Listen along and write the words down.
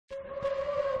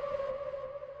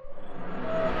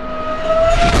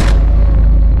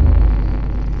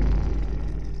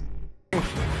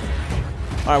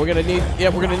All right, we're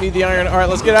gonna need the iron. All right,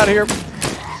 let's get out of here.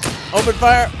 Open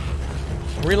fire.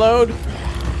 Reload.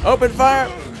 Open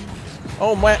fire.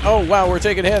 Oh my! Oh wow, we're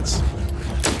taking hits.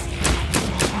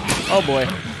 Oh boy.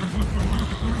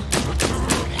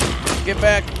 Get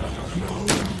back.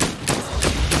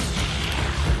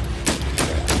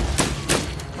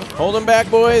 Hold him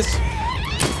back, boys.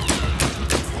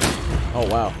 Oh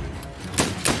wow.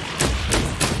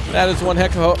 That is one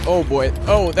heck of a... Oh boy.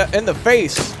 Oh, that in the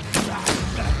face.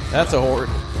 That's a horde.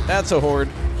 That's a horde.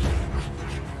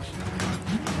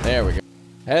 There we go.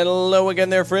 Hello again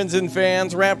there, friends and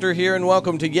fans. Raptor here, and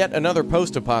welcome to yet another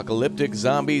post-apocalyptic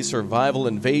zombie survival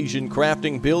invasion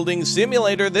crafting building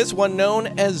simulator, this one known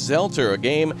as Zelter, a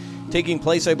game taking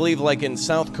place, I believe, like in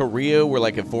South Korea. We're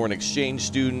like a foreign exchange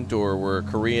student, or we're a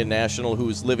Korean national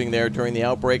who's living there during the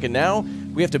outbreak, and now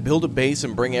we have to build a base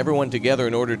and bring everyone together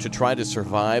in order to try to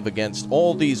survive against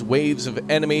all these waves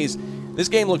of enemies. This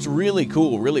game looks really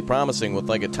cool, really promising, with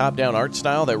like a top-down art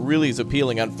style that really is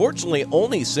appealing. Unfortunately,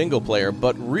 only single player,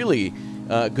 but really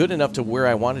good enough to where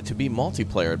I want it to be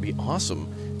multiplayer. It'd be awesome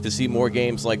to see more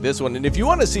games like this one. And if you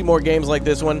want to see more games like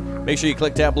this one, make sure you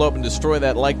click tab below and destroy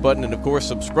that like button. And of course,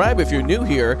 subscribe if you're new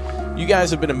here. You guys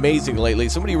have been amazing lately.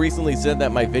 Somebody recently said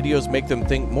that my videos make them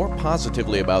think more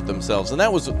positively about themselves, and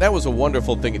that was a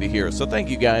wonderful thing to hear. So thank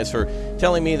you guys for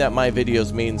telling me that my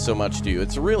videos mean so much to you.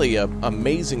 It's really an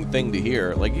amazing thing to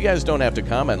hear. Like, you guys don't have to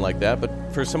comment like that, but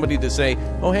for somebody to say,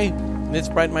 oh hey, it's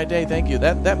brightened my day, thank you,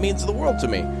 that means the world to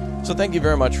me. So thank you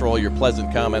very much for all your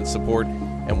pleasant comments, support,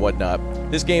 and whatnot.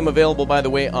 This game available, by the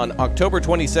way, on October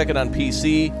 22nd on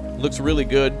PC. Looks really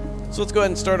good. So let's go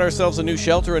ahead and start ourselves a new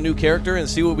shelter, a new character, and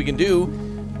see what we can do.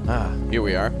 Ah, here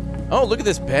we are. Oh, look at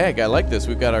this bag. I like this.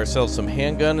 We've got ourselves some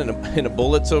handgun and a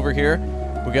bullets over here.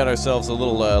 We got ourselves a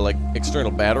little, like,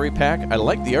 external battery pack. I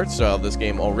like the art style of this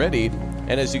game already.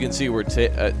 And as you can see,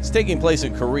 it's taking place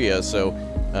in Korea, so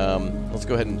let's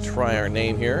go ahead and try our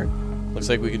name here. Looks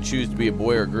like we can choose to be a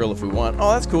boy or a girl if we want.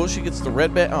 Oh, that's cool. She gets the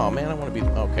red bed. Oh, man, I want to be...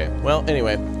 Okay. Well,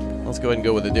 anyway, let's go ahead and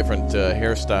go with a different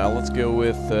hairstyle. Let's go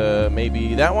with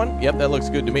maybe that one. Yep, that looks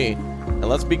good to me. And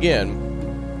let's begin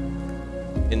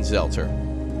in Zelter.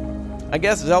 I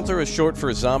guess Zelter is short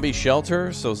for zombie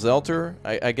shelter. So Zelter,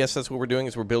 I guess that's what we're doing,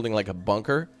 is we're building like a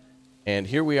bunker. And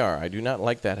here we are. I do not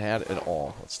like that hat at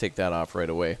all. Let's take that off right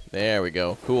away. There we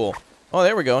go. Cool. Oh,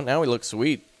 there we go. Now we look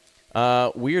sweet.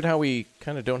 Weird how we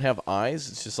kind of don't have eyes.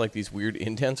 It's just like these weird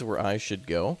indents where eyes should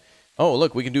go. Oh,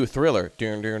 look, we can do a thriller.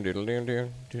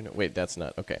 Wait, that's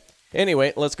not. Okay.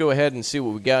 Anyway, let's go ahead and see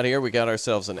what we got here. We got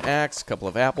ourselves an axe, a couple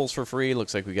of apples for free.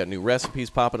 Looks like we got new recipes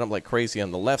popping up like crazy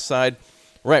on the left side.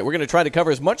 Right, we're going to try to cover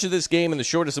as much of this game in the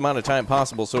shortest amount of time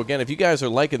possible. So again, if you guys are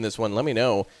liking this one, let me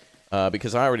know,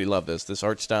 because I already love this. This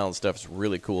art style and stuff is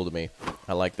really cool to me.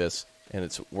 I like this, and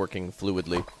it's working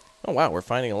fluidly. Oh, wow, we're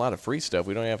finding a lot of free stuff.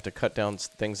 We don't have to cut down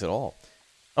things at all.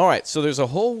 All right, so there's a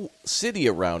whole city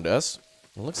around us.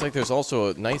 It looks like there's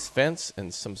also a nice fence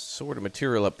and some sort of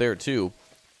material up there, too.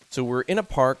 So we're in a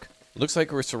park. Looks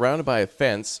like we're surrounded by a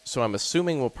fence, so I'm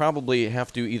assuming we'll probably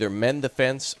have to either mend the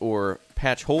fence or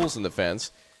patch holes in the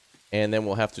fence, and then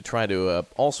we'll have to try to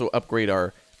also upgrade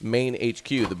our main HQ,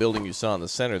 the building you saw in the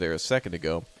center there a second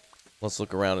ago. Let's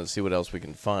look around and see what else we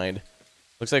can find.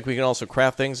 Looks like we can also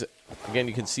craft things. Again,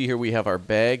 you can see here we have our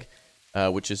bag,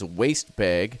 which is a waste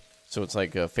bag. So it's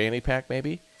like a fanny pack,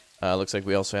 maybe. Looks like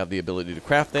we also have the ability to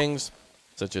craft things,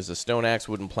 such as a stone axe,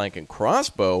 wooden plank, and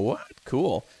crossbow. What?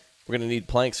 Cool. We're going to need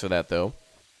planks for that, though.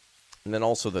 And then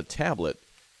also the tablet.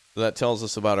 So that tells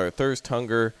us about our thirst,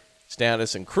 hunger,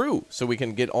 status, and crew. So we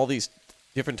can get all these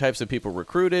different types of people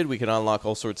recruited. We can unlock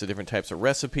all sorts of different types of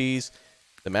recipes.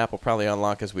 The map will probably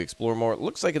unlock as we explore more. It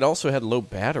looks like it also had low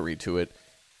battery to it.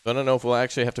 So I don't know if we'll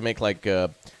actually have to make, like,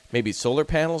 maybe solar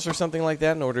panels or something like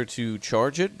that in order to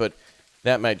charge it, but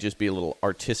that might just be a little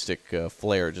artistic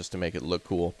flair just to make it look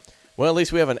cool. Well, at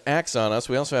least we have an axe on us.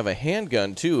 We also have a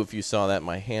handgun, too, if you saw that in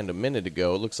my hand a minute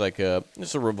ago. It looks like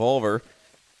just a revolver,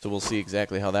 so we'll see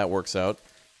exactly how that works out.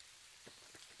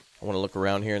 I want to look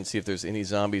around here and see if there's any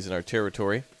zombies in our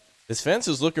territory. This fence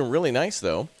is looking really nice,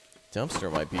 though.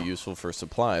 Dumpster might be useful for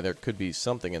supply. There could be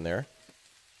something in there.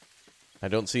 I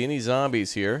don't see any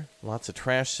zombies here. Lots of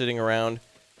trash sitting around.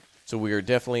 So we are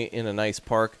definitely in a nice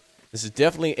park. This is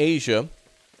definitely Asia.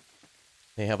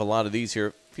 They have a lot of these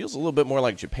here. Feels a little bit more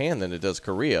like Japan than it does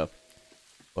Korea.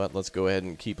 But let's go ahead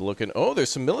and keep looking. Oh, there's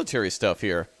some military stuff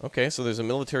here. Okay, so there's a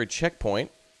military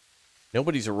checkpoint.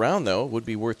 Nobody's around, though. Would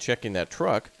be worth checking that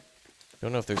truck.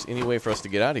 Don't know if there's any way for us to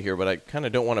get out of here, but I kind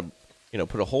of don't want to, you know,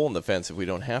 put a hole in the fence if we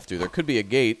don't have to. There could be a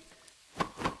gate.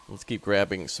 Let's keep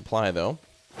grabbing supply, though.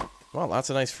 Wow, lots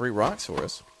of nice free rocks for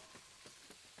us.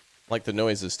 Like the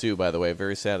noises too, by the way.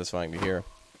 Very satisfying to hear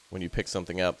when you pick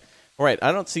something up. All right,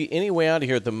 I don't see any way out of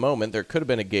here at the moment. There could have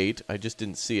been a gate. I just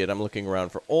didn't see it. I'm looking around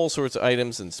for all sorts of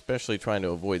items, and especially trying to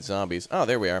avoid zombies. Oh,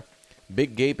 there we are.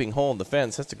 Big gaping hole in the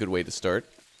fence. That's a good way to start.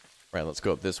 All right, let's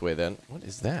go up this way then. What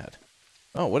is that?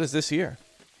 Oh, what is this here?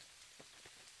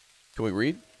 Can we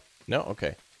read? No?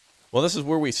 Okay. Well, this is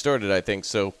where we started, I think,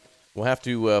 so we'll have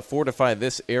to fortify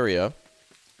this area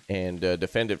and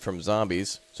defend it from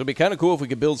zombies. So it'd be kind of cool if we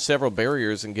could build several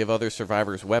barriers and give other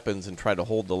survivors weapons and try to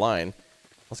hold the line.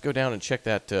 Let's go down and check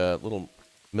that little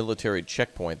military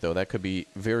checkpoint, though. That could be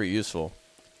very useful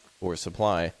for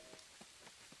supply.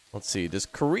 Let's see. Does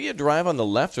Korea drive on the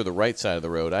left or the right side of the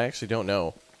road? I actually don't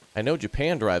know. I know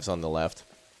Japan drives on the left.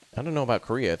 I don't know about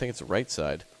Korea. I think it's the right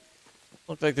side.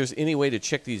 Looks like there's any way to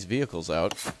check these vehicles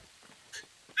out.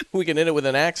 We can hit it with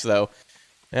an axe, though.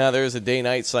 Yeah, there's a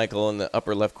day-night cycle in the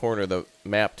upper left corner of the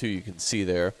map, too, you can see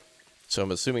there. So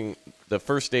I'm assuming the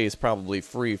first day is probably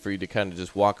free for you to kind of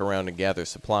just walk around and gather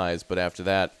supplies, but after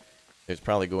that, there's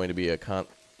probably going to be a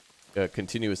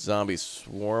continuous zombie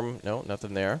swarm. No,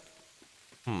 nothing there.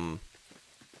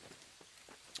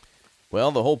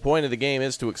 Well, the whole point of the game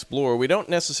is to explore. We don't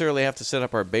necessarily have to set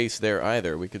up our base there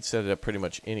either. We could set it up pretty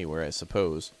much anywhere, I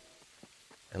suppose.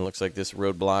 And it looks like this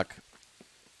roadblock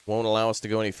won't allow us to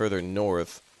go any further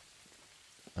north.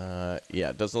 Yeah,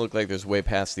 it doesn't look like there's way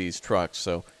past these trucks,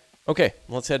 so... Okay,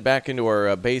 let's head back into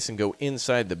our base and go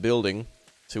inside the building,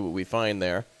 see what we find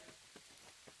there.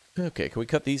 Okay, can we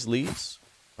cut these leaves?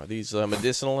 Are these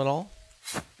medicinal at all?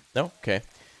 No? Okay.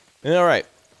 Alright.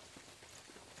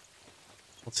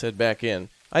 Let's head back in.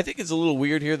 I think it's a little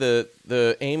weird here.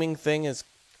 The aiming thing is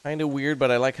kind of weird, but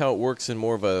I like how it works in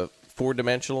more of a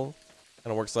 4-dimensional.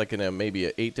 Kind of works like in a maybe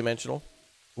a 8-dimensional.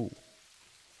 Ooh.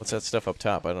 What's that stuff up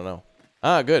top? I don't know.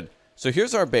 Ah, good. So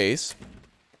here's our base.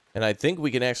 And I think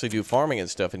we can actually do farming and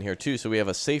stuff in here, too. So we have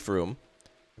a safe room.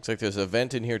 Looks like there's a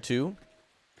vent in here, too.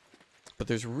 But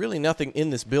there's really nothing in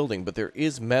this building, but there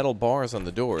is metal bars on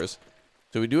the doors.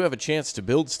 So we do have a chance to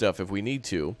build stuff if we need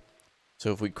to.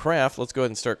 So if we craft, let's go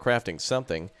ahead and start crafting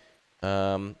something.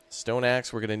 Stone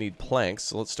axe, we're going to need planks.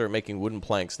 So let's start making wooden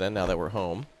planks then, now that we're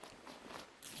home.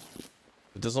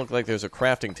 It doesn't look like there's a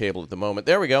crafting table at the moment.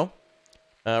 There we go.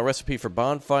 Recipe for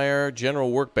bonfire,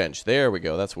 general workbench. There we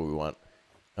go, that's what we want.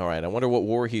 Alright, I wonder what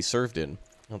war he served in.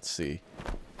 Let's see.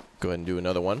 Go ahead and do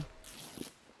another one.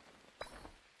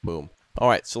 Boom.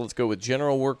 Alright, so let's go with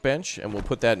general workbench, and we'll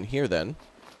put that in here then.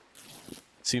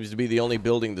 Seems to be the only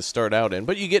building to start out in.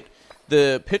 But you get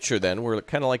the picture then. We're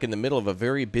kind of like in the middle of a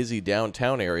very busy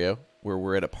downtown area where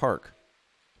we're at a park.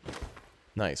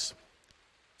 Nice.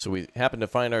 So we happen to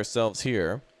find ourselves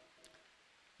here.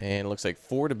 And it looks like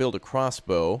 4 to build a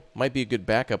crossbow. Might be a good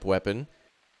backup weapon.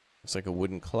 Looks like a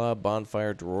wooden club,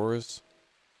 bonfire, drawers.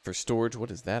 For storage,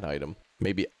 what is that item?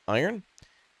 Maybe iron?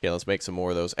 Yeah, let's make some more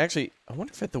of those. Actually, I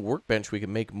wonder if at the workbench we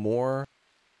can make more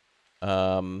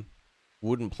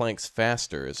wooden planks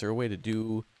faster. Is there a way to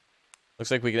do... Looks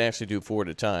like we can actually do 4 at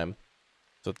a time.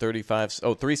 So 35...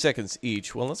 Oh, 3 seconds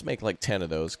each. Well, let's make like 10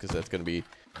 of those, because that's going to be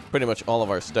pretty much all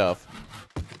of our stuff.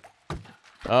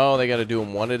 Oh, they got to do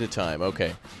them 1 at a time.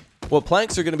 Okay. Well,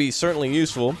 planks are going to be certainly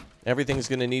useful. Everything's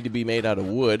going to need to be made out of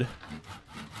wood.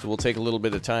 So we'll take a little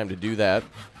bit of time to do that.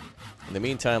 In the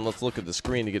meantime, let's look at the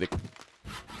screen to get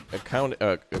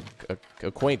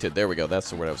acquainted. There we go. That's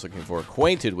the word I was looking for.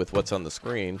 Acquainted with what's on the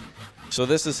screen. So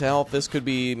this is health. This could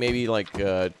be maybe like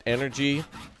energy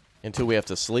until we have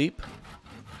to sleep.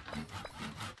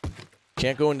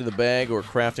 Can't go into the bag or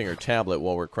crafting or tablet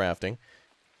while we're crafting.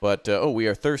 But, oh, we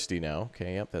are thirsty now.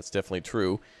 Okay, yep, that's definitely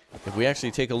true. If we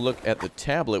actually take a look at the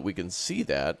tablet, we can see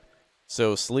that.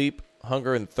 So, sleep,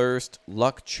 hunger and thirst,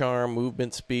 luck, charm,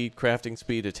 movement speed, crafting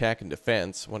speed, attack, and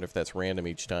defense. Wonder if that's random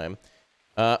each time.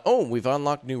 Oh, we've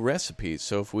unlocked new recipes.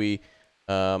 So, if we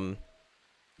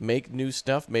make new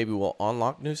stuff, maybe we'll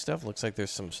unlock new stuff. Looks like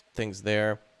there's some things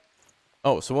there.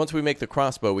 Oh, so once we make the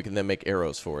crossbow, we can then make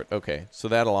arrows for it. Okay, so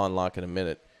that'll unlock in a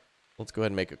minute. Let's go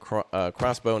ahead and make a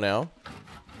crossbow now.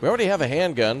 We already have a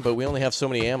handgun, but we only have so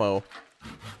many ammo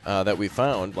that we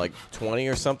found, like 20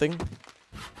 or something.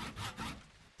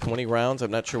 20 rounds,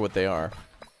 I'm not sure what they are.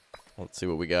 Let's see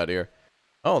what we got here.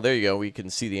 Oh, there you go, we can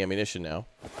see the ammunition now.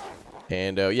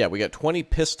 And yeah, we got 20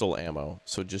 pistol ammo,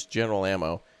 so just general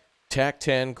ammo. TAC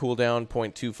 10, cooldown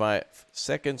 0.25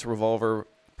 seconds, revolver,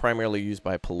 primarily used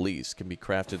by police, can be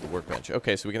crafted at the workbench.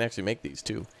 Okay, so we can actually make these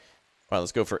too. All right,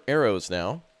 let's go for arrows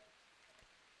now.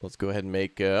 Let's go ahead and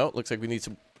make, oh, looks like we need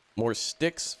some more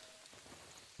sticks.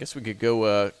 Guess we could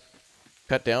go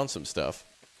cut down some stuff.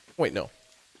 Wait, no.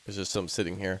 There's just some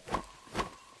sitting here.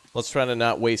 Let's try to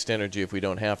not waste energy if we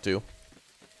don't have to.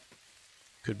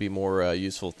 Could be more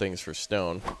useful things for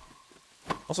stone.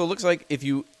 Also, it looks like if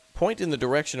you point in the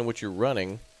direction in which you're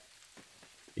running,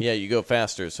 yeah, you go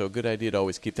faster. So a good idea to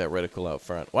always keep that reticle out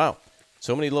front. Wow,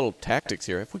 so many little tactics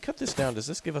here. If we cut this down, does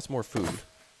this give us more food?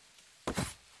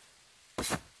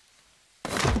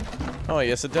 Oh,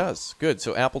 yes, it does. Good.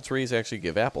 So apple trees actually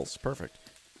give apples. Perfect.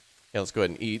 Yeah, let's go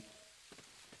ahead and eat.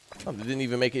 Oh, they didn't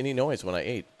even make any noise when I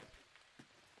ate.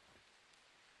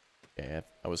 Yeah,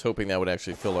 I was hoping that would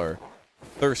actually fill our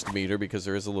thirst meter because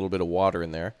there is a little bit of water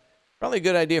in there. Probably a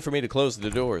good idea for me to close the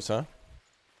doors, huh?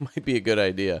 Might be a good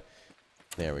idea.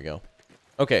 There we go.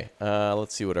 Okay,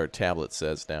 let's see what our tablet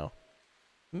says now.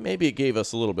 Maybe it gave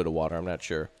us a little bit of water, I'm not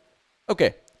sure.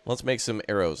 Okay, let's make some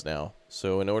arrows now.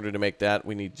 So in order to make that,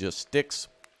 we need just sticks.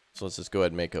 So let's just go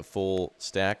ahead and make a full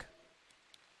stack.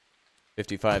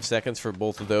 55 seconds for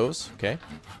both of those, okay.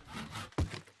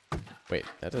 Wait,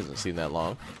 that doesn't seem that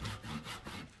long.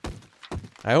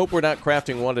 I hope we're not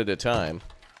crafting one at a time.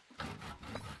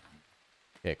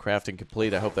 Okay, crafting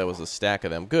complete. I hope that was a stack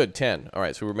of them. Good, 10.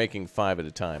 Alright, so we're making 5 at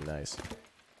a time. Nice.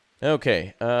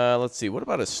 Okay, let's see. What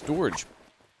about a storage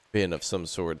bin of some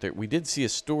sort? We did see a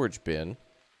storage bin.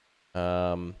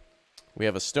 We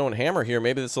have a stone hammer here.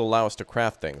 Maybe this will allow us to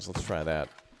craft things. Let's try that.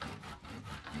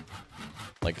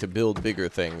 Like to build bigger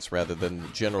things rather than the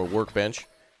general workbench.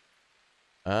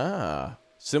 Ah,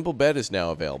 simple bed is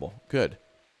now available. Good.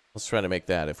 Let's try to make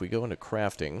that. If we go into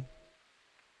crafting...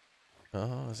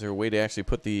 is there a way to actually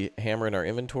put the hammer in our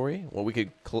inventory? Well, we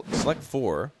could select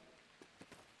 4.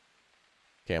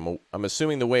 Okay, I'm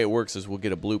assuming the way it works is we'll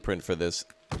get a blueprint for this,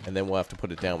 and then we'll have to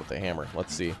put it down with the hammer.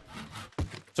 Let's see.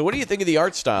 So what do you think of the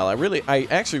art style? I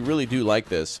actually really do like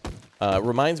this. It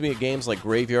reminds me of games like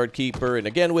Graveyard Keeper, and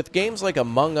again, with games like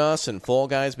Among Us and Fall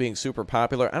Guys being super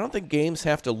popular, I don't think games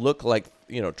have to look like,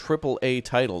 you know, AAA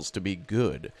titles to be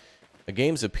good. A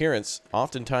game's appearance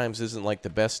oftentimes isn't like the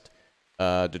best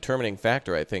determining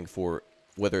factor, I think, for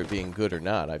whether it being good or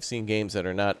not. I've seen games that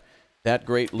are not that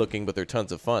great looking, but they're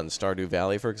tons of fun. Stardew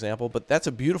Valley, for example. But that's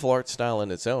a beautiful art style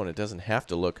in its own. It doesn't have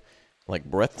to look like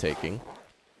breathtaking.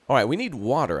 All right, we need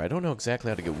water. I don't know exactly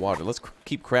how to get water. Let's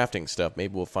keep crafting stuff.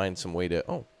 Maybe we'll find some way to...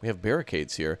 Oh, we have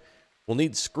barricades here. We'll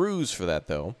need screws for that,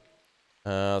 though.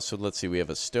 So let's see. We have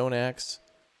a stone axe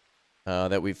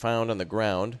that we found on the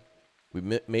ground.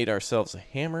 We made ourselves a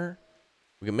hammer.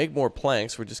 We can make more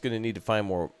planks. We're just going to need to find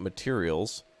more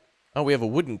materials. Oh, we have a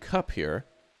wooden cup here.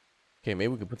 Okay, maybe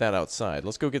we can put that outside.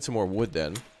 Let's go get some more wood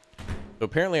then. So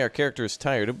apparently our character is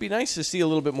tired. It would be nice to see a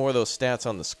little bit more of those stats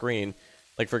on the screen.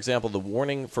 Like, for example, the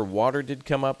warning for water did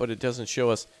come up, but it doesn't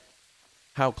show us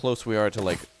how close we are to,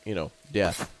 like, you know,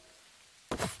 death.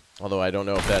 Although I don't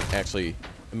know if that actually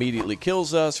immediately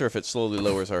kills us or if it slowly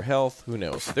lowers our health. Who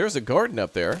knows? There's a garden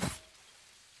up there.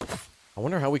 I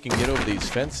wonder how we can get over these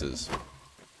fences.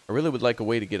 I really would like a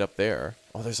way to get up there.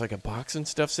 Oh, there's like a box and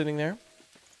stuff sitting there.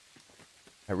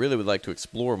 I really would like to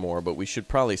explore more, but we should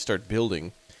probably start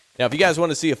building. Now, if you guys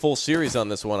want to see a full series on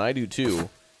this one, I do too.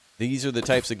 These are the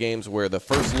types of games where the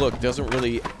first look doesn't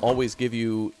really always give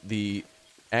you the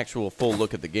actual full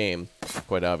look at the game.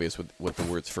 Quite obvious with the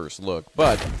words first look.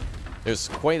 But there's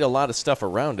quite a lot of stuff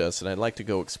around us, and I'd like to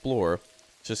go explore.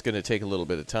 It's just going to take a little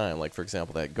bit of time. Like, for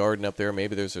example, that garden up there.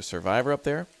 Maybe there's a survivor up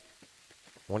there.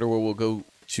 I wonder where we'll go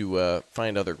to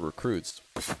find other recruits.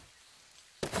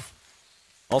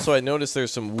 Also, I noticed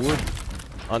there's some wood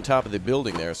on top of the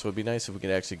building there, so it'd be nice if we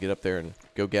could actually get up there and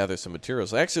go gather some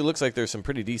materials. It actually looks like there's some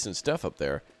pretty decent stuff up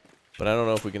there, but I don't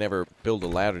know if we can ever build a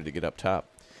ladder to get up top.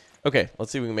 Okay,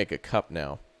 let's see if we can make a cup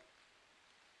now.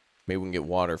 Maybe we can get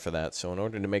water for that. So in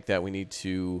order to make that, we need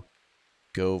to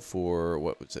go for,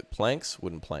 what was it, planks?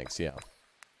 Wooden planks, yeah.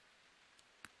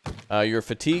 You're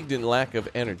fatigued and lack of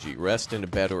energy. Rest in a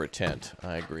bed or a tent.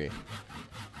 I agree.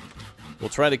 We'll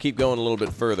try to keep going a little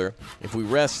bit further. If we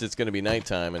rest, it's going to be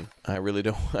nighttime, and I really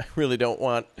don't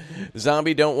want.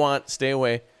 Zombie, don't want. Stay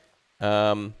away.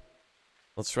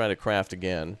 Let's try to craft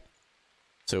again.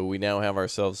 So we now have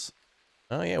ourselves...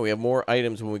 Oh, yeah, we have more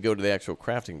items when we go to the actual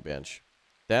crafting bench.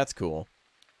 That's cool.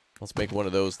 Let's make one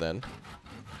of those then.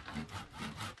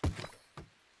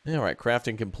 All right,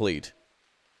 crafting complete.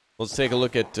 Let's take a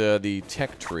look at the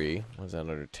tech tree. Was that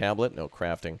under tablet? No,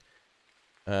 crafting.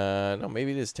 No,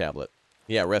 maybe it is tablet.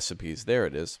 Yeah, recipes. There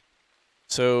it is.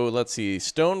 So, let's see.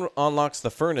 Stone unlocks the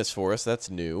furnace for us. That's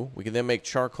new. We can then make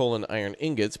charcoal and iron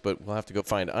ingots, but we'll have to go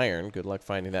find iron. Good luck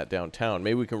finding that downtown.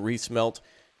 Maybe we can resmelt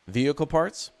vehicle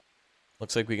parts.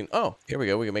 Looks like we can... Oh, here we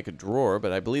go. We can make a drawer,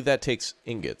 but I believe that takes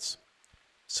ingots.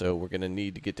 So, we're going to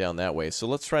need to get down that way. So,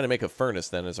 let's try to make a furnace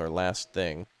then as our last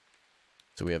thing.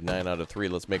 So, we have 9 out of 3.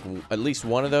 Let's make at least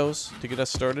one of those to get us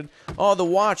started. Oh, the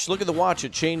watch. Look at the watch.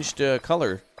 It changed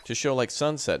color to show like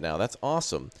sunset now. That's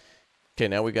awesome. Okay,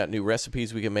 now we got new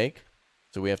recipes we can make.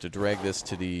 So we have to drag this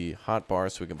to the hot bar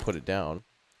so we can put it down.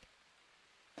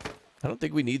 I don't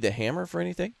think we need the hammer for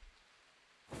anything.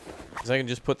 Because I can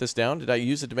just put this down. Did I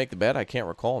use it to make the bed? I can't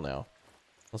recall now.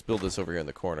 Let's build this over here in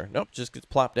the corner. Nope, just gets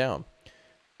plopped down.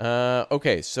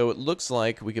 Okay, so it looks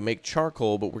like we can make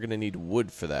charcoal, but we're going to need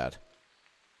wood for that.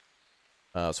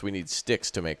 So we need sticks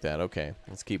to make that. Okay,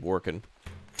 let's keep working.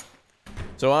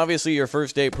 So obviously your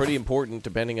first day, pretty important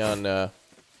depending on,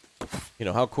 you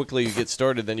know, how quickly you get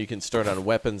started. Then you can start on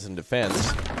weapons and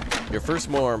defense. Your first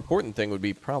more important thing would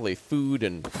be probably food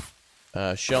and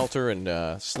shelter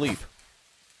and sleep.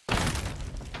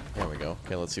 There we go.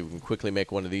 Okay, let's see if we can quickly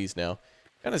make one of these now.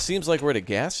 Kind of seems like we're at a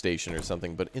gas station or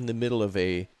something, but in the middle of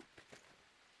a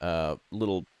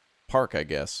little park, I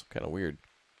guess. Kind of weird.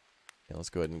 Okay, let's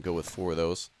go ahead and go with 4 of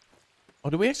those. Oh,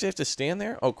 do we actually have to stand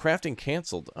there? Oh, crafting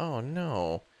canceled. Oh,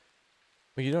 no.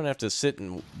 Well, you don't have to sit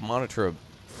and monitor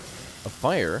a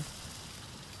fire.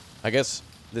 I guess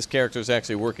this character is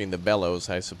actually working the bellows,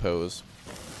 I suppose.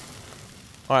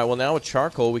 Alright, well now with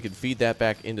charcoal, we could feed that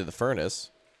back into the furnace.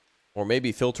 Or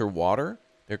maybe filter water.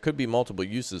 There could be multiple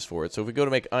uses for it. So if we go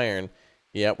to make iron,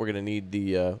 yeah, we're going to need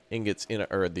the ingots in,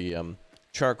 or the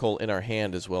charcoal in our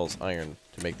hand as well as iron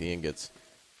to make the ingots.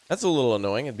 That's a little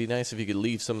annoying. It'd be nice if you could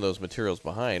leave some of those materials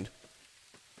behind.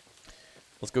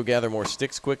 Let's go gather more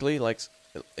sticks quickly.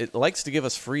 It likes to give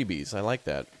us freebies. I like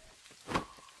that.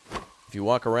 If you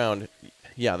walk around,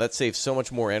 yeah, that saves so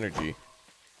much more energy.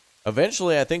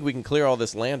 Eventually, I think we can clear all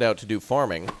this land out to do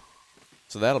farming.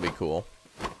 So that'll be cool.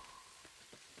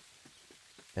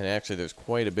 And actually, there's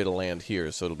quite a bit of land here,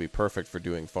 so it'll be perfect for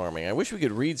doing farming. I wish we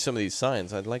could read some of these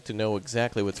signs. I'd like to know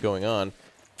exactly what's going on.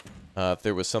 If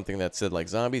there was something that said, like,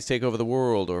 zombies take over the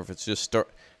world, or if it's just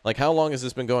like, how long has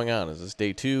this been going on? Is this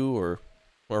day 2,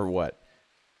 or what?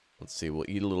 Let's see, we'll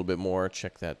eat a little bit more.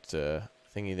 Check that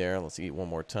thingy there. Let's eat one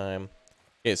more time.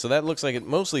 Okay, so that looks like it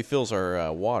mostly fills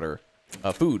our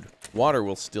food. Water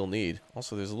we'll still need.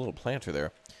 Also, there's a little planter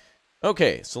there.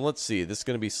 Okay, so let's see. This is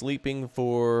going to be sleeping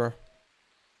for...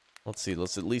 Let's see,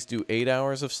 let's at least do 8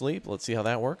 hours of sleep. Let's see how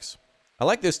that works. I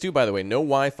like this too, by the way. No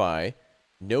Wi-Fi,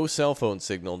 no cell phone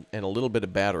signal, and a little bit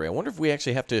of battery. I wonder if we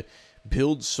actually have to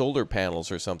build solar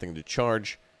panels or something to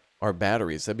charge our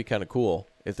batteries. That'd be kind of cool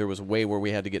if there was a way where we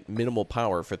had to get minimal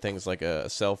power for things like a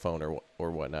cell phone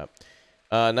or whatnot.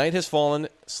 Night has fallen,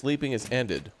 sleeping is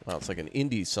ended. Wow, it's like an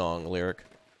indie song lyric.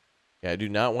 Yeah, I do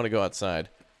not want to go outside.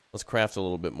 Let's craft a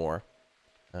little bit more.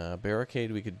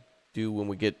 Barricade we could do when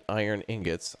we get iron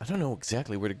ingots. I don't know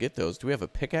exactly where to get those. Do we have a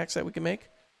pickaxe that we can make?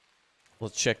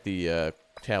 Let's check the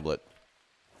tablet.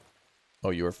 Oh,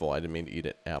 you were full. I didn't mean to eat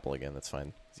an apple again. That's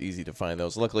fine. It's easy to find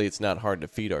those. Luckily, it's not hard to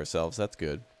feed ourselves. That's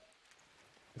good.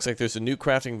 Looks like there's a new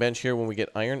crafting bench here when we get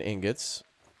iron ingots.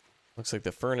 Looks like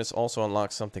the furnace also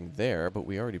unlocks something there, but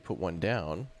we already put one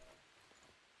down.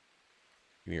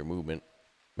 Give me your movement.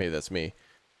 Maybe that's me.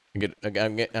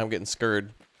 I'm getting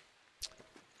scared.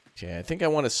 Okay, I think I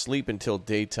want to sleep until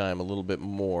daytime a little bit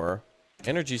more.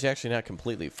 Energy's actually not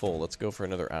completely full. Let's go for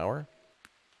another hour.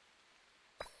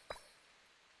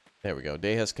 There we go.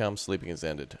 Day has come, sleeping has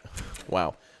ended.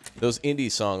 Wow. Those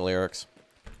indie song lyrics.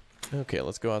 Okay,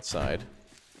 let's go outside.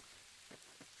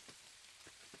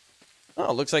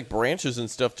 Oh, it looks like branches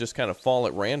and stuff just kind of fall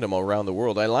at random around the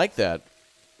world. I like that.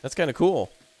 That's kind of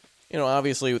cool. You know,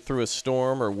 obviously through a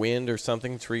storm or wind or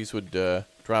something, trees would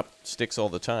drop sticks all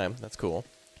the time. That's cool.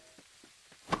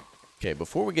 Okay,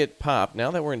 before we get popped, now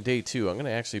that we're in day 2, I'm going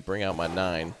to actually bring out my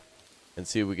 9 and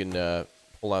see if we can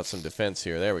pull out some defense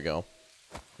here. There we go.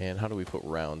 And how do we put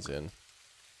rounds in?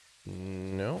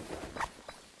 No.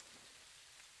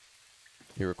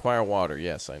 You require water.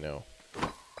 Yes, I know.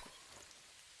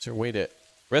 Is there a way to...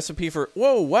 Recipe for...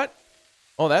 Whoa, what?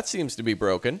 Oh, that seems to be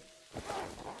broken.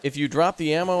 If you drop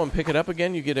the ammo and pick it up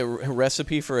again, you get a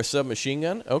recipe for a submachine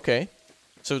gun? Okay.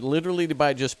 So literally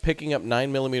by just picking up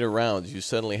 9mm rounds, you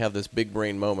suddenly have this big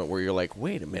brain moment where you're like,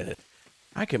 wait a minute,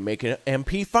 I can make an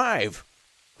MP5.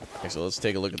 Okay, so let's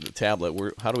take a look at the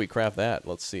tablet. How do we craft that?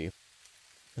 Let's see.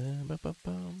 Seems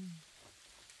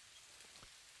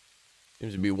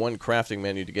to be one crafting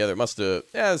menu together. It must have...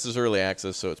 Yeah, this is early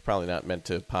access, so it's probably not meant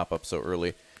to pop up so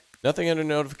early. Nothing under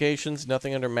notifications,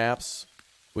 nothing under maps.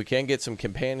 We can get some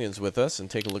companions with us and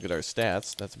take a look at our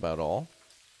stats. That's about all.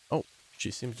 Oh,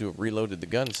 she seems to have reloaded the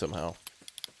gun somehow.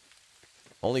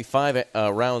 Only 5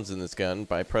 rounds in this gun.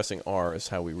 By pressing R is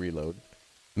how we reload.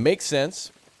 Makes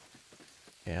sense.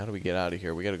 Okay, how do we get out of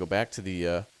here? We got to go back to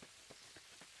the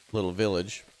little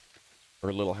village.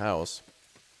 Or little house.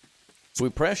 If we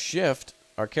press shift,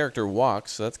 our character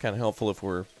walks, so that's kind of helpful if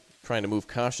we're trying to move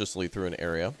cautiously through an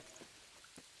area.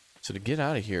 So to get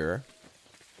out of here,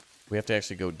 we have to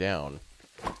actually go down.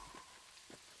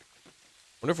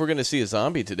 Wonder if we're going to see a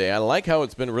zombie today. I like how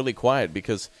it's been really quiet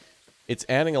because it's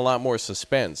adding a lot more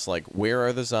suspense. Like, where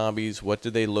are the zombies? What do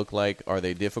they look like? Are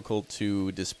they difficult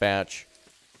to dispatch?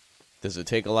 Does it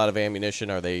take a lot of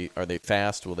ammunition? Are they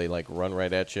fast? Will they, like, run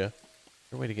right at you? Is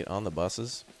there a way to get on the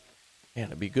buses? Man,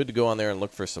 it'd be good to go on there and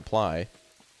look for supply.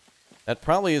 That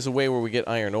probably is a way where we get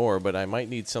iron ore, but I might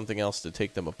need something else to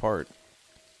take them apart.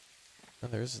 Oh,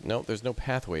 there's no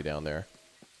pathway down there.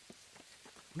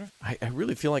 I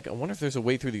really feel like, I wonder if there's a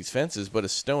way through these fences, but a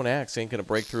stone axe ain't going to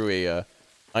break through a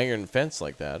iron fence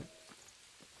like that.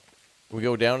 Can we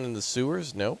go down in the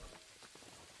sewers? Nope.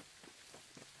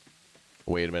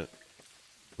 Wait a minute.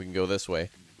 We can go this way.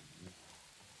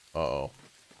 Uh-oh.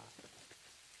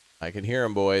 I can hear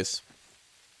them, boys.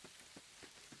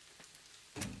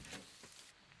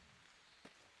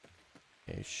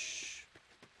 Okay, shh.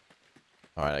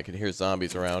 Alright, I can hear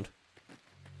zombies around. What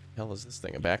the hell is this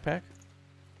thing? A backpack?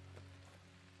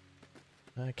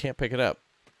 I can't pick it up.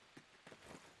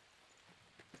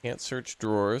 Can't search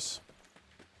drawers.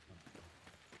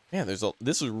 Man,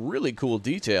 this is really cool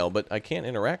detail, but I can't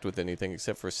interact with anything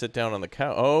except for sit down on the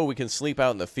couch. Oh, we can sleep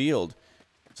out in the field.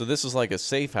 So this is like a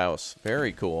safe house.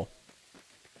 Very cool.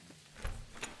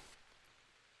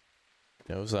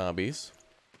 No zombies.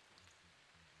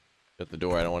 Shut the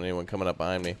door. I don't want anyone coming up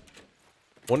behind me.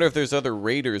 Wonder if there's other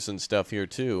raiders and stuff here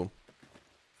too.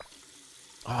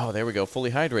 Oh, there we go.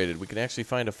 Fully hydrated. We can actually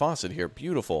find a faucet here.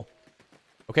 Beautiful.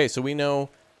 Okay, so we know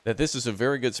that this is a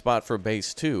very good spot for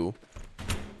base 2.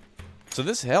 So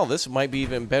this might be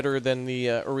even better than the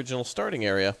original starting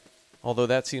area. Although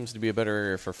that seems to be a better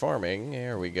area for farming.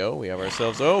 There we go. We have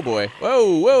ourselves... Oh, boy.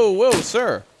 Whoa, whoa, whoa,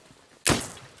 sir.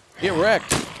 Get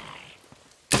wrecked.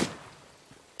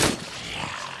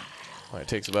 Well, it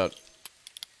takes about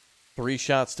 3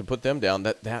 shots to put them down.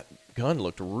 That gun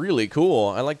looked really cool.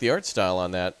 I like the art style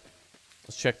on that.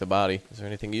 Let's check the body. Is there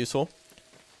anything useful?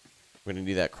 We're going to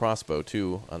need that crossbow,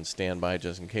 too, on standby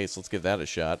just in case. Let's give that a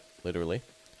shot, literally.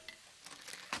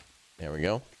 There we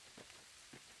go.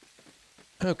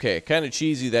 Okay, kind of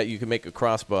cheesy that you can make a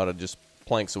crossbow out of just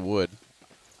planks of wood.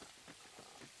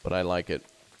 But I like it.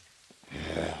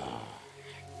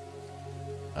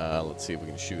 Let's see if we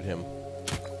can shoot him.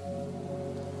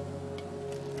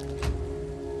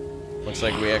 Looks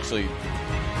like we actually...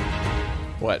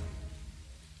 What?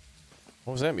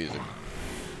 What was that music?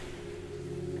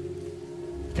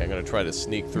 Okay, I'm gonna try to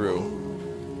sneak through.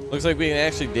 Looks like we can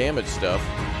actually damage stuff.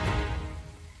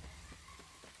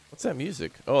 What's that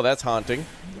music? Oh, that's haunting.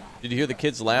 Did you hear the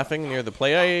kids laughing near the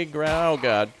playground? Oh,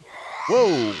 God.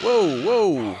 Whoa, whoa,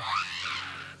 whoa.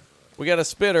 We got a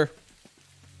spitter.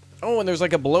 Oh, and there's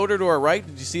like a bloater to our right.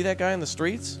 Did you see that guy in the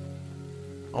streets?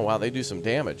 Oh, wow, they do some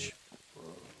damage.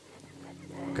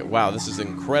 Okay, wow, this is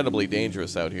incredibly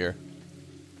dangerous out here.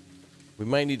 We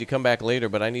might need to come back later,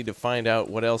 but I need to find out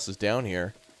what else is down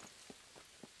here.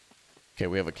 Okay,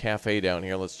 we have a cafe down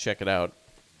here. Let's check it out.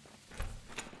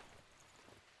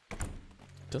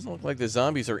 Doesn't look like the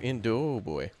zombies are in. Oh,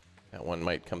 boy. That one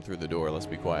might come through the door. Let's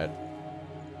be quiet.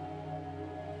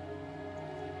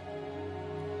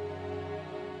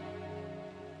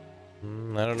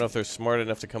 I don't know if they're smart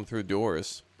enough to come through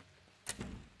doors.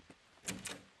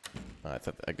 I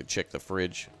thought I could check the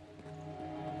fridge.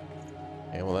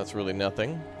 Okay, well, that's really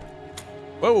nothing.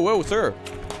 Whoa, whoa, sir.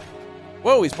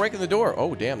 Whoa, he's breaking the door.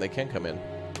 Oh, damn, they can come in.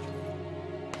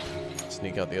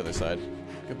 Sneak out the other side.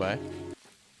 Goodbye.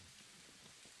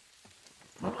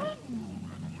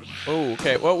 Oh,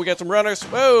 okay. Well, we got some runners.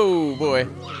 Whoa, boy.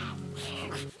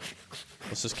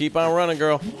 Let's just keep on running,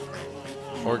 girl.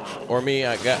 Or me,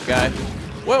 I got guy.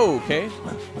 Whoa, okay.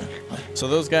 So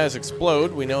those guys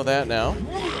explode. We know that now.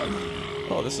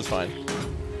 Oh, this is fine.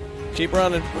 Keep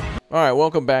running. All right,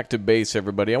 welcome back to base,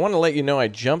 everybody. I want to let you know I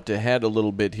jumped ahead a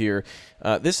little bit here.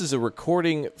 This is a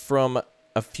recording from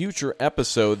a future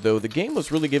episode, though the game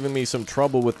was really giving me some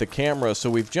trouble with the camera, so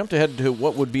we've jumped ahead to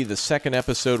what would be the second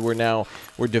episode where now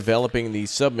we're developing the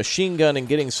submachine gun and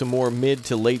getting some more mid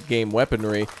to late game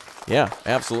weaponry. Yeah,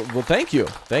 absolutely. Well, thank you.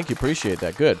 Thank you. Appreciate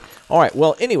that. Good. All right.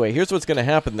 Well, anyway, here's what's going to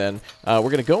happen then. We're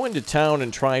going to go into town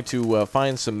and try to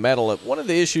find some metal. One of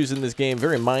the issues in this game,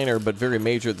 very minor but very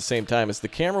major at the same time, is the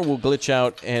camera will glitch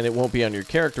out and it won't be on your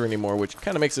character anymore, which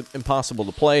kind of makes it impossible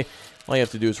to play. All you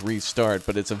have to do is restart,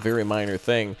 but it's a very minor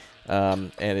thing,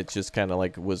 and it just kind of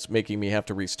like was making me have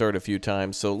to restart a few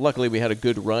times. So luckily we had a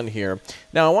good run here.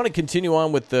 Now I want to continue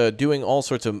on with doing all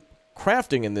sorts of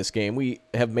crafting in this game. We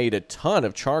have made a ton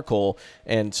of charcoal,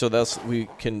 and so thus we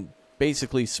can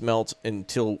basically smelt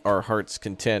until our heart's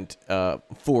content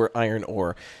for iron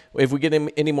ore. If we get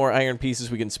any more iron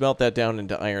pieces, we can smelt that down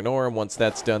into iron ore, and once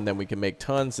that's done, then we can make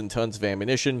tons and tons of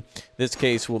ammunition. In this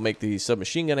case, we'll make the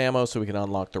submachine gun ammo so we can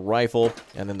unlock the rifle,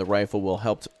 and then the rifle will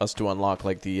help us to unlock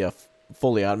like the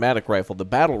fully automatic rifle, the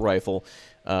battle rifle,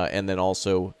 and then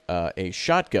also a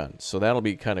shotgun. So that'll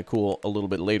be kind of cool a little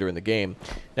bit later in the game.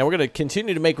 Now we're going to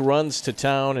continue to make runs to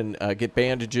town and get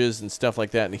bandages and stuff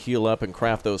like that and heal up and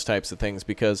craft those types of things,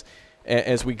 because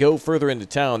as we go further into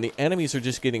town, the enemies are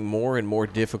just getting more and more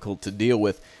difficult to deal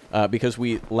with because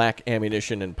we lack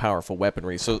ammunition and powerful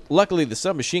weaponry. So luckily the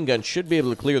submachine gun should be able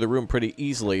to clear the room pretty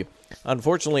easily.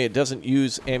 Unfortunately, it doesn't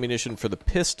use ammunition for the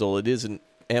pistol. It is an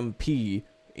MP,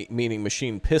 meaning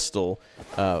machine pistol,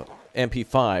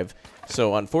 MP5.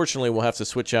 So unfortunately, we'll have to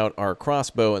switch out our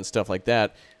crossbow and stuff like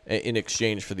that in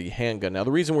exchange for the handgun. Now,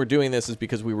 the reason we're doing this is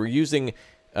because we were using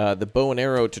the bow and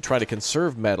arrow to try to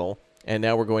conserve metal, and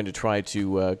now we're going to try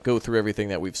to go through everything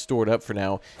that we've stored up for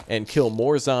now and kill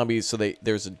more zombies so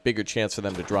there's a bigger chance for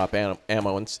them to drop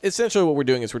ammo. And essentially what we're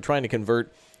doing is we're trying to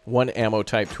convert one ammo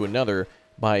type to another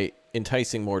by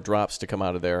enticing more drops to come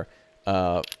out of there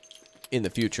in the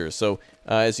future. So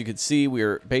as you can see,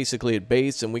 we're basically at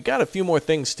base, and we got a few more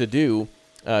things to do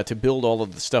to build all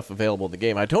of the stuff available in the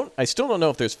game. I still don't know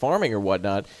if there's farming or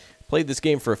whatnot. Played this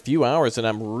game for a few hours, and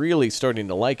I'm really starting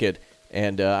to like it.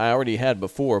 And I already had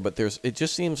before, but it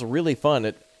just seems really fun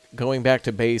at going back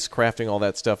to base, crafting all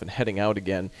that stuff, and heading out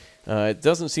again. It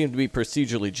doesn't seem to be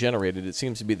procedurally generated. It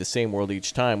seems to be the same world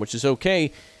each time, which is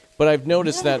okay. But I've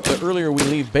noticed that the earlier we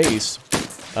leave base,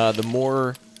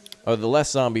 the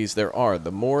less zombies there are.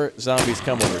 The more zombies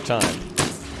come over time.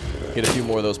 Get a few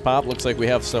more of those pop. Looks like we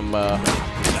have some, I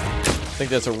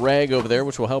think that's a rag over there,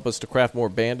 which will help us to craft more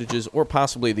bandages, or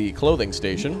possibly the clothing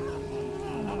station.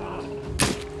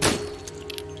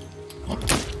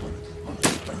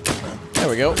 There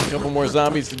we go. A couple more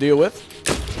zombies to deal with.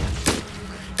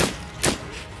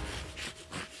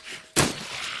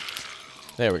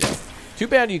 There we go. Too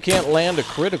bad you can't land a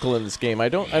critical in this game. I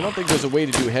don't think there's a way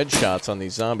to do headshots on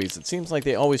these zombies. It seems like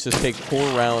they always just take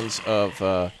 4 rounds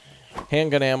of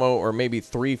handgun ammo, or maybe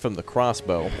 3 from the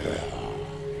crossbow. Alright,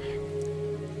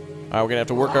 we're gonna have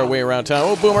to work our way around town.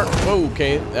 Oh, boomer! Oh,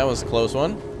 okay, that was a close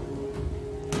one.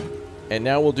 And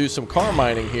now we'll do some car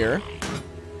mining here.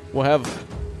 We'll have...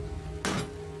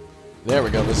 There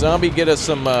we go. The zombie get us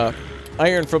some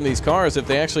iron from these cars. If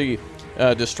they actually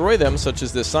destroy them, such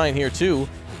as this sign here too,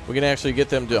 we can actually get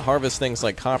them to harvest things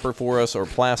like copper for us, or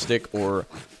plastic, or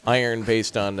iron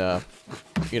based on,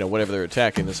 you know, whatever they're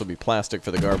attacking. This will be plastic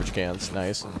for the garbage cans.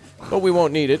 Nice. But we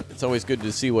won't need it. It's always good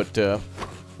to see what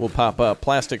will pop up.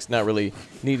 Plastic's not really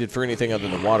needed for anything other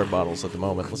than water bottles at the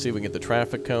moment. Let's see if we can get the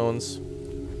traffic cones.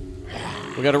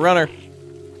 We got a runner.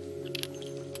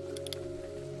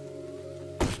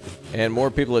 And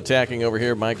more people attacking over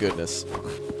here, my goodness.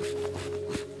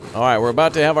 Alright, we're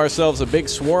about to have ourselves a big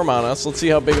swarm on us. Let's see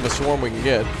how big of a swarm we can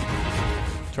get.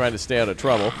 Trying to stay out of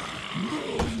trouble.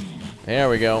 There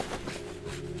we go.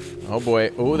 Oh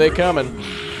boy. Oh, they coming.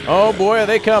 Oh boy, are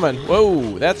they coming.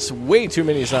 Whoa, that's way too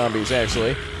many zombies,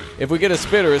 actually. If we get a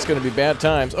spitter, it's going to be bad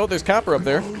times. Oh, there's copper up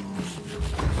there.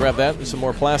 Grab that. There's some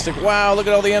more plastic. Wow, look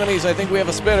at all the enemies. I think we have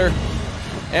a spitter.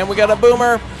 And we got a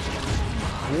boomer.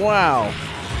 Wow.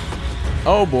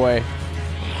 Oh boy.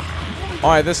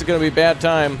 Alright, this is going to be bad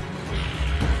time.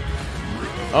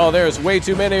 Oh, there's way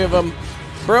too many of them.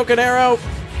 Broken arrow.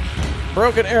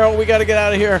 Broken arrow. We got to get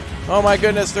out of here. Oh my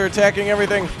goodness, they're attacking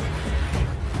everything.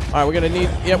 Alright, we're going to need...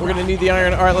 Yep, we're going to need the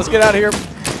iron. Alright, let's get out of here.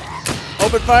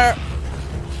 Open fire.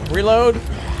 Reload.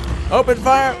 Open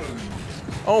fire.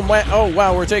 Oh my... Oh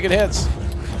wow, we're taking hits.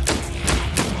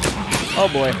 Oh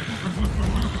boy.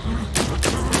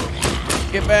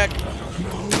 Get back.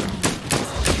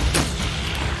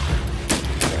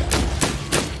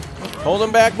 Hold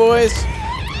them back, boys.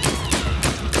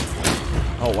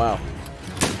 Oh, wow.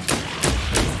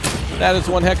 That is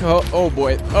one heck of a... Oh,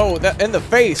 boy. Oh, that in the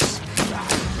face.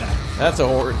 That's a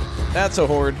horde. That's a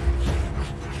horde.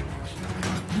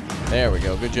 There we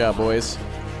go. Good job, boys.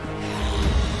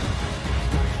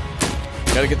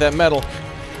 Gotta get that metal.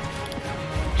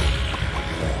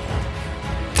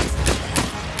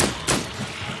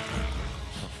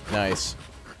 Nice.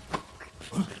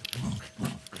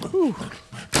 Whew.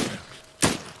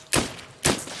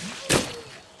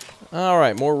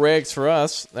 Alright, more rags for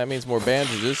us. That means more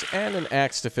bandages and an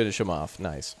axe to finish them off.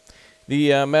 Nice.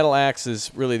 The metal axe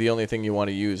is really the only thing you want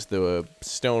to use. The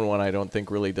stone one I don't think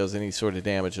really does any sort of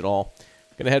damage at all.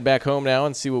 Gonna head back home now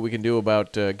and see what we can do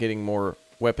about getting more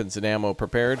weapons and ammo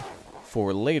prepared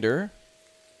for later.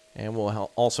 And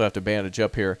we'll also have to bandage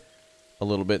up here. a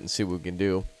little bit and see what we can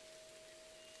do.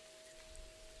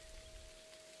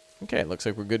 Okay, looks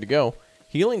like we're good to go.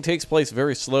 Healing takes place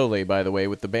very slowly, by the way.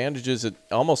 With the bandages, it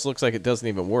almost looks like it doesn't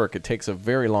even work. It takes a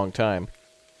very long time.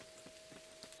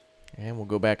 And we'll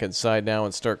go back inside now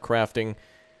and start crafting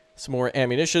some more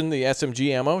ammunition. The SMG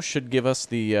ammo should give us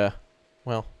the,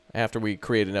 well, after we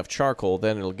create enough charcoal,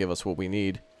 then it'll give us what we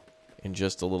need in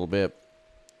just a little bit.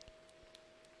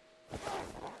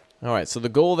 Alright, so the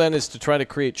goal then is to try to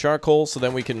create charcoal so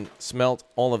then we can smelt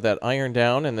all of that iron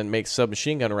down and then make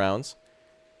submachine gun rounds.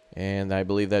 And I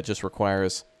believe that just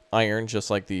requires iron, just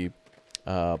like the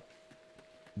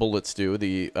bullets do.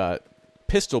 The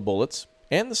pistol bullets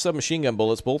and the submachine gun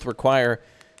bullets both require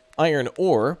iron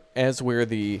ore, as where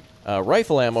the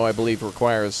rifle ammo, I believe,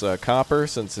 requires copper,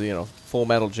 since, you know, full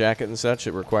metal jacket and such.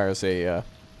 It requires a,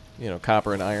 you know,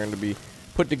 copper and iron to be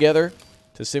put together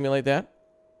to simulate that.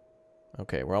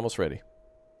 Okay, we're almost ready.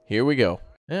 Here we go.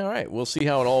 All right, we'll see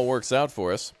how it all works out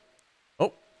for us.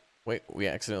 Oh, wait, we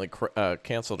accidentally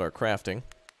canceled our crafting.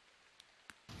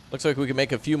 Looks like we can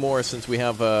make a few more since we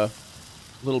have a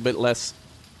little bit less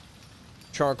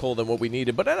charcoal than what we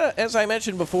needed. But as I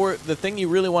mentioned before, the thing you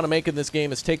really want to make in this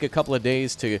game is take a couple of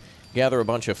days to gather a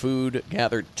bunch of food,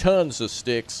 gather tons of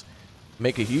sticks,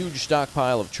 make a huge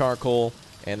stockpile of charcoal,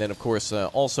 and then, of course,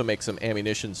 also make some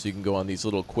ammunition so you can go on these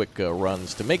little quick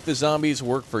runs to make the zombies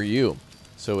work for you.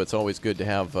 So it's always good to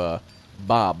have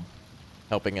Bob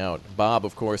helping out. Bob,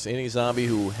 of course, any zombie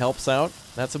who helps out,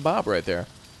 that's a Bob right there.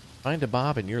 Find a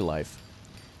Bob in your life.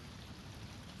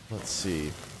 Let's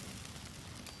see.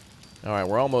 All right,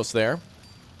 we're almost there.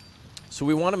 So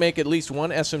we want to make at least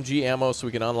one SMG ammo so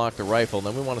we can unlock the rifle.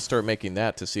 Then we want to start making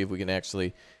that to see if we can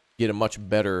actually get a much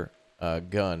better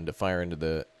gun to fire into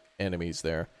the enemies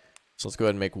there. So let's go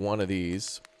ahead and make one of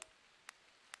these.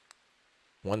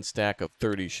 One stack of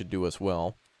 30 should do us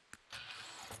well.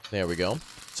 There we go.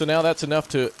 So now that's enough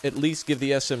to at least give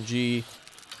the SMG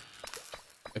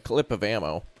a clip of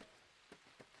ammo.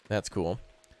 That's cool.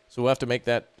 So we'll have to make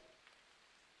that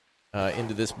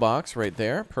into this box right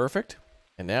there. Perfect.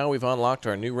 And now we've unlocked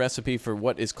our new recipe for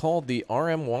what is called the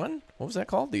RM1. What was that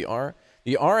called? The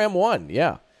RM1,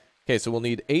 yeah. Okay, so we'll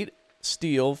need 8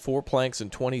 steel, 4 planks,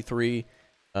 and 23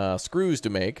 screws to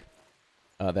make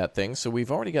that thing. So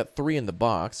we've already got 3 in the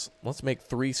box. Let's make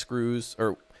 3 screws,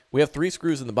 or we have 3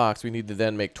 screws in the box. We need to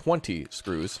then make 20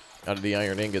 screws out of the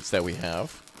iron ingots that we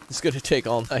have. It's going to take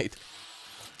all night.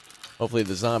 Hopefully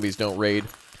the zombies don't raid.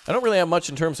 I don't really have much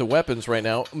in terms of weapons right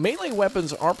now. Melee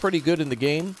weapons are pretty good in the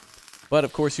game, but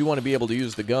of course you want to be able to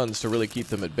use the guns to really keep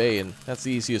them at bay, and that's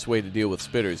the easiest way to deal with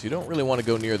spitters. You don't really want to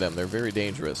go near them. They're very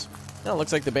dangerous. Now it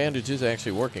looks like the bandage is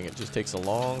actually working. It just takes a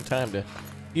long time to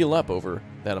heal up over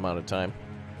that amount of time.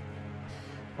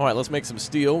 Alright, let's make some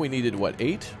steel. We needed, what,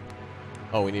 8?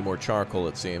 Oh, we need more charcoal,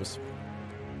 it seems.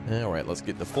 Alright, let's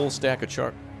get the full stack of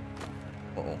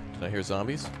Uh-oh, did I hear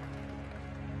zombies?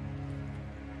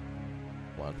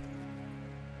 Hold on.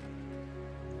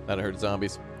 Thought I heard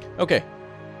zombies. Okay,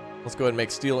 let's go ahead and make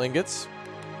steel ingots.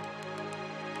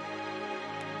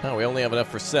 Oh, we only have enough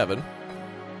for 7.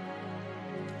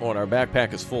 Oh, and our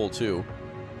backpack is full, too.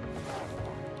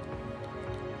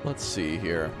 Let's see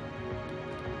here.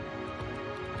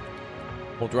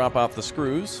 We'll drop off the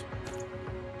screws.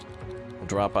 We'll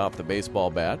drop off the baseball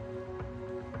bat.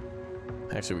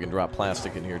 Actually, we can drop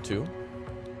plastic in here, too.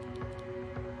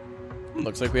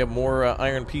 Looks like we have more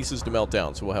iron pieces to melt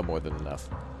down, so we'll have more than enough.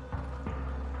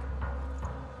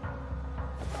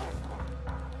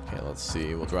 Okay, let's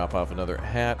see. We'll drop off another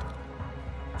hat.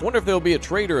 I wonder if there'll be a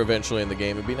trader eventually in the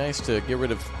game. It'd be nice to get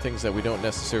rid of things that we don't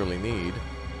necessarily need.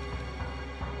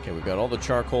 Okay, we've got all the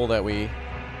charcoal that we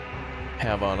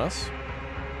have on us.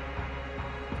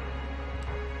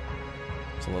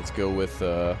 So let's go with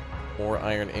more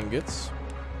iron ingots.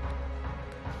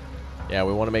 Yeah,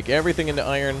 we want to make everything into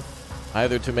iron,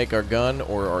 either to make our gun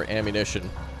or our ammunition.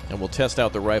 And we'll test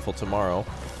out the rifle tomorrow.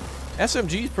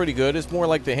 SMG is pretty good. It's more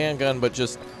like the handgun, but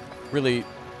just really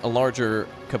a larger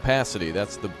capacity.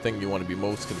 That's the thing you want to be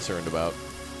most concerned about.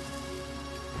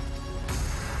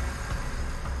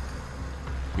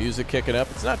 Music kicking up.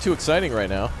 It's not too exciting right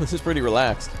now. This is pretty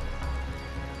relaxed.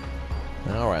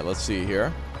 Alright, let's see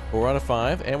here. 4 out of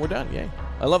 5, and we're done. Yay.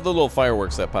 I love the little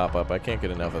fireworks that pop up. I can't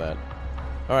get enough of that.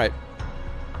 Alright.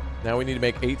 Now we need to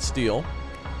make 8 steel.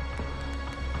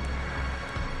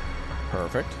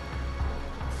 Perfect.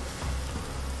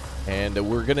 And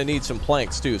we're going to need some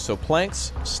planks, too. So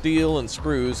planks, steel, and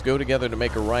screws go together to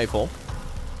make a rifle.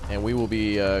 And we will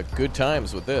be good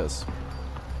times with this.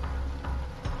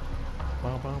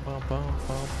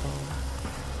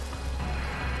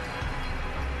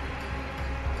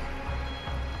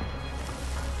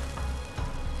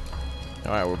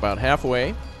 Alright, we're about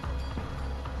halfway.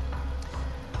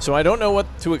 So I don't know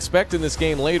what to expect in this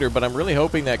game later, but I'm really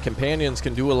hoping that companions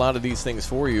can do a lot of these things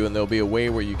for you, and there'll be a way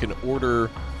where you can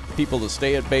order people to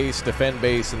stay at base, defend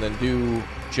base, and then do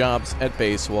jobs at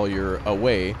base while you're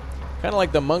away. Kind of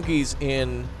like the monkeys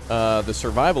in the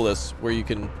Survivalists, where you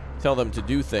can tell them to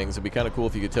do things. It'd be kind of cool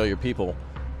if you could tell your people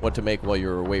what to make while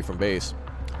you're away from base.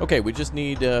 Okay, we just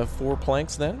need 4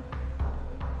 planks then.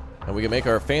 And we can make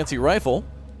our fancy rifle.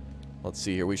 Let's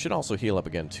see here. We should also heal up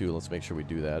again, too. Let's make sure we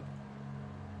do that.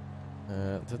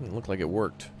 It doesn't look like it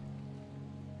worked.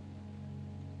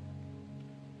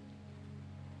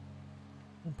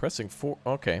 I'm pressing 4.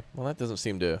 Okay. Well, that doesn't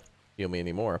seem to heal me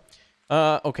anymore.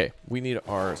 Okay. We need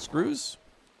our screws.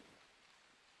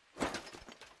 Oh,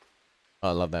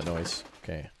 I love that noise.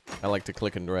 Okay. I like to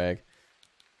click and drag.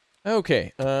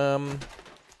 Okay. We're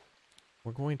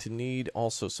going to need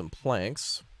also some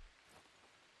planks.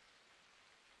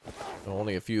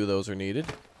 Only a few of those are needed.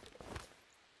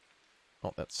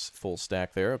 Oh, that's full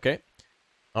stack there. Okay.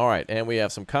 Alright, and we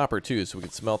have some copper too, so we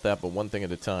can smelt that, but one thing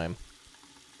at a time.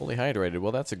 Fully hydrated.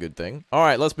 Well, that's a good thing.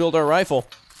 Alright, let's build our rifle.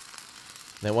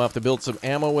 Then we'll have to build some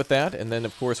ammo with that, and then,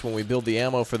 of course, when we build the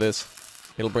ammo for this,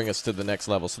 it'll bring us to the next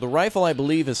level. So the rifle, I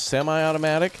believe, is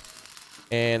semi-automatic,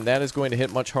 and that is going to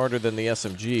hit much harder than the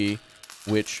SMG,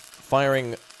 which,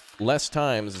 firing less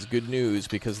times is good news,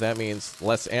 because that means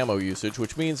less ammo usage,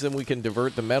 which means then we can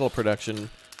divert the metal production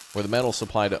or the metal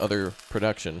supply to other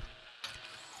production.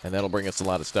 And that'll bring us a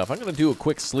lot of stuff. I'm going to do a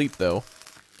quick sleep, though.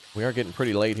 We are getting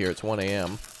pretty late here. It's 1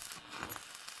 a.m.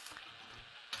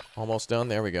 Almost done.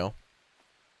 There we go.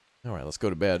 Alright, let's go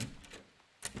to bed.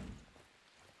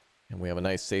 And we have a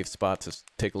nice safe spot to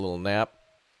take a little nap.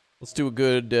 Let's do a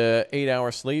good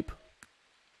 8-hour sleep.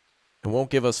 It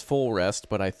won't give us full rest,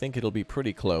 but I think it'll be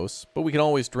pretty close. But we can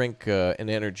always drink an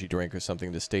energy drink or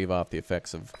something to stave off the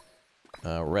effects of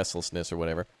restlessness or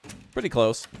whatever. Pretty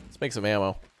close. Let's make some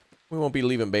ammo. We won't be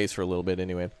leaving base for a little bit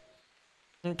anyway.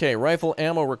 Okay, rifle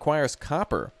ammo requires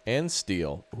copper and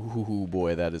steel. Ooh,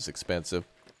 boy, that is expensive.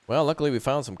 Well, luckily we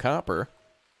found some copper.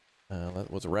 That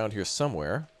was around here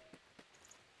somewhere.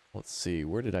 Let's see,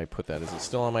 where did I put that? Is it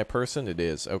still on my person? It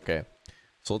is, okay.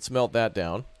 So let's melt that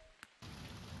down.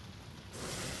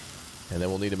 And then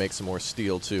we'll need to make some more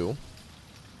steel too.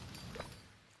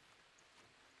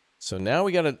 So now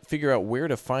we got to figure out where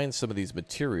to find some of these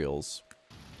materials.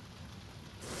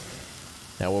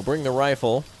 Now we'll bring the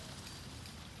rifle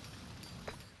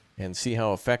and see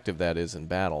how effective that is in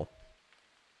battle.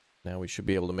 Now we should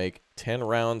be able to make 10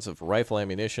 rounds of rifle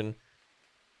ammunition.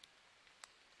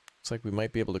 Looks like we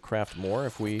might be able to craft more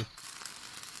if we...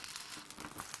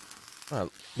 Well,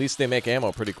 at least they make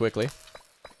ammo pretty quickly.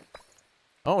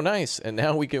 Oh, nice! And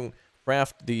now we can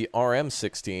craft the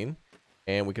RM16.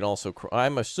 And we can also...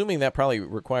 I'm assuming that probably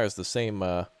requires the same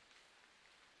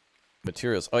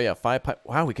materials. Oh, yeah, 5 pipe...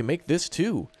 Wow, we can make this,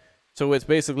 too. So it's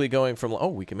basically going from... Oh,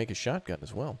 we can make a shotgun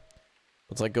as well.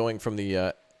 It's like going from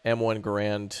the M1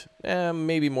 Garand...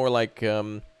 maybe more like...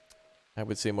 I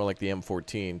would say more like the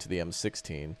M14 to the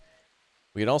M16.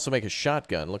 We can also make a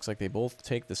shotgun. Looks like they both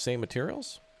take the same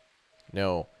materials?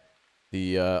 No.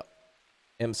 The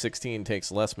M16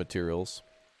 takes less materials.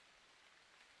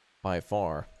 By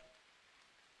far.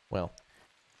 Well,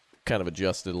 kind of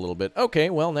adjusted a little bit. Okay,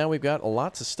 well, now we've got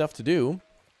lots of stuff to do.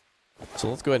 So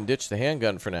let's go ahead and ditch the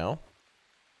handgun for now.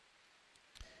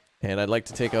 And I'd like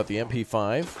to take out the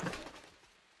MP5.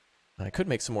 I could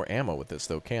make some more ammo with this,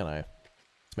 though, can't I?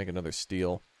 Let's make another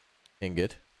steel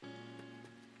ingot.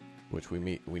 Which we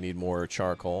need more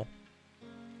charcoal.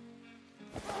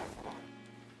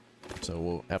 So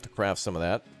we'll have to craft some of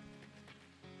that.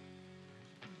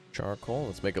 Charcoal,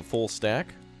 let's make a full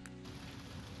stack.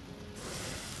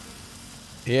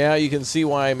 Yeah, you can see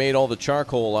why I made all the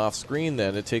charcoal off screen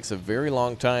then. It takes a very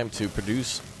long time to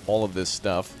produce all of this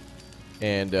stuff.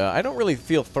 And I don't really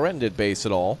feel threatened at base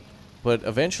at all. But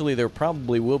eventually there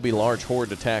probably will be large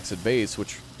horde attacks at base,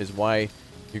 which is why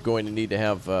you're going to need to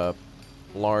have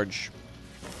large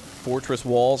fortress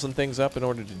walls and things up in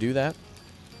order to do that.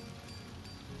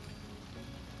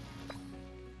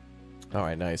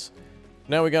 Alright, nice.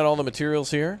 Now we got all the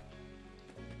materials here.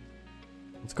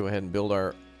 Let's go ahead and build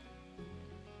our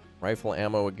rifle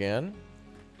ammo again.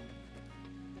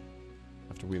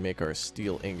 After we make our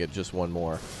steel ingot, just one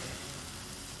more.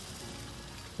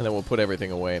 And then we'll put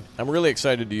everything away. I'm really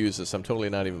excited to use this. I'm totally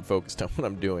not even focused on what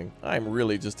I'm doing. I'm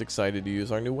really just excited to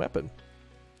use our new weapon.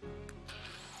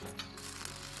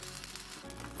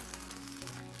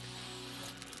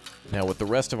 Now with the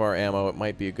rest of our ammo, it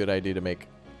might be a good idea to make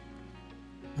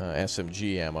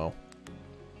SMG ammo.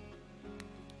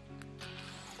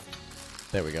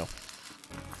 There we go.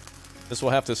 This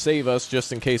will have to save us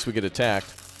just in case we get attacked.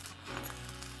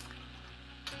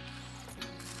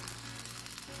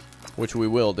 Which we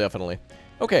will, definitely.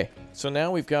 Okay, so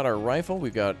now we've got our rifle.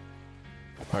 We've got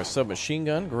our submachine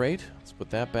gun. Great. Let's put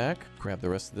that back. Grab the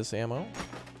rest of this ammo.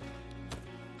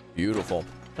 Beautiful.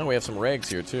 Oh, we have some rags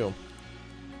here, too.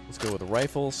 Let's go with a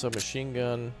rifle, submachine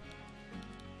gun.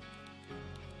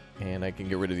 And I can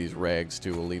get rid of these rags,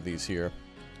 too. We'll leave these here.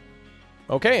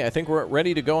 Okay, I think we're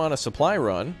ready to go on a supply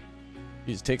run.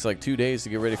 It just takes like 2 days to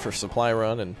get ready for a supply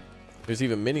run, and there's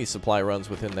even mini supply runs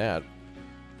within that.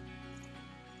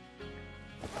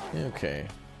 Okay.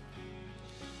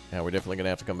 Now we're definitely going to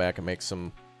have to come back and make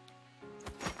some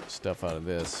stuff out of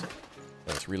this.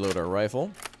 Let's reload our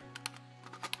rifle.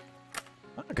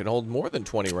 I can hold more than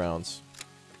 20 rounds.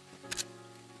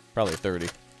 Probably 30.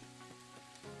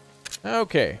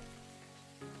 Okay.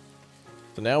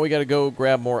 So now we got to go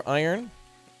grab more iron.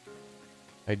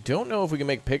 I don't know if we can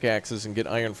make pickaxes and get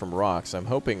iron from rocks. I'm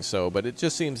hoping so, but it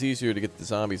just seems easier to get the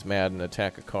zombies mad and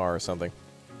attack a car or something.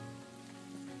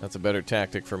 That's a better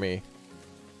tactic for me.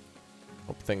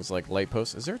 Hope things like light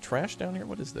posts. Is there trash down here?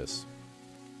 What is this?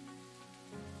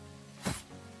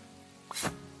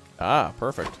 Ah,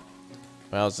 perfect.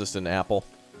 Well, it's just an apple.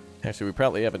 Actually, we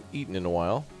probably haven't eaten in a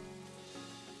while.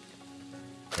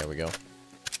 There we go.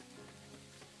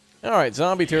 Alright,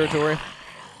 zombie territory.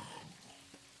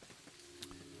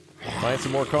 Find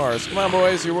some more cars. Come on,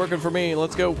 boys. You're working for me.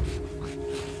 Let's go.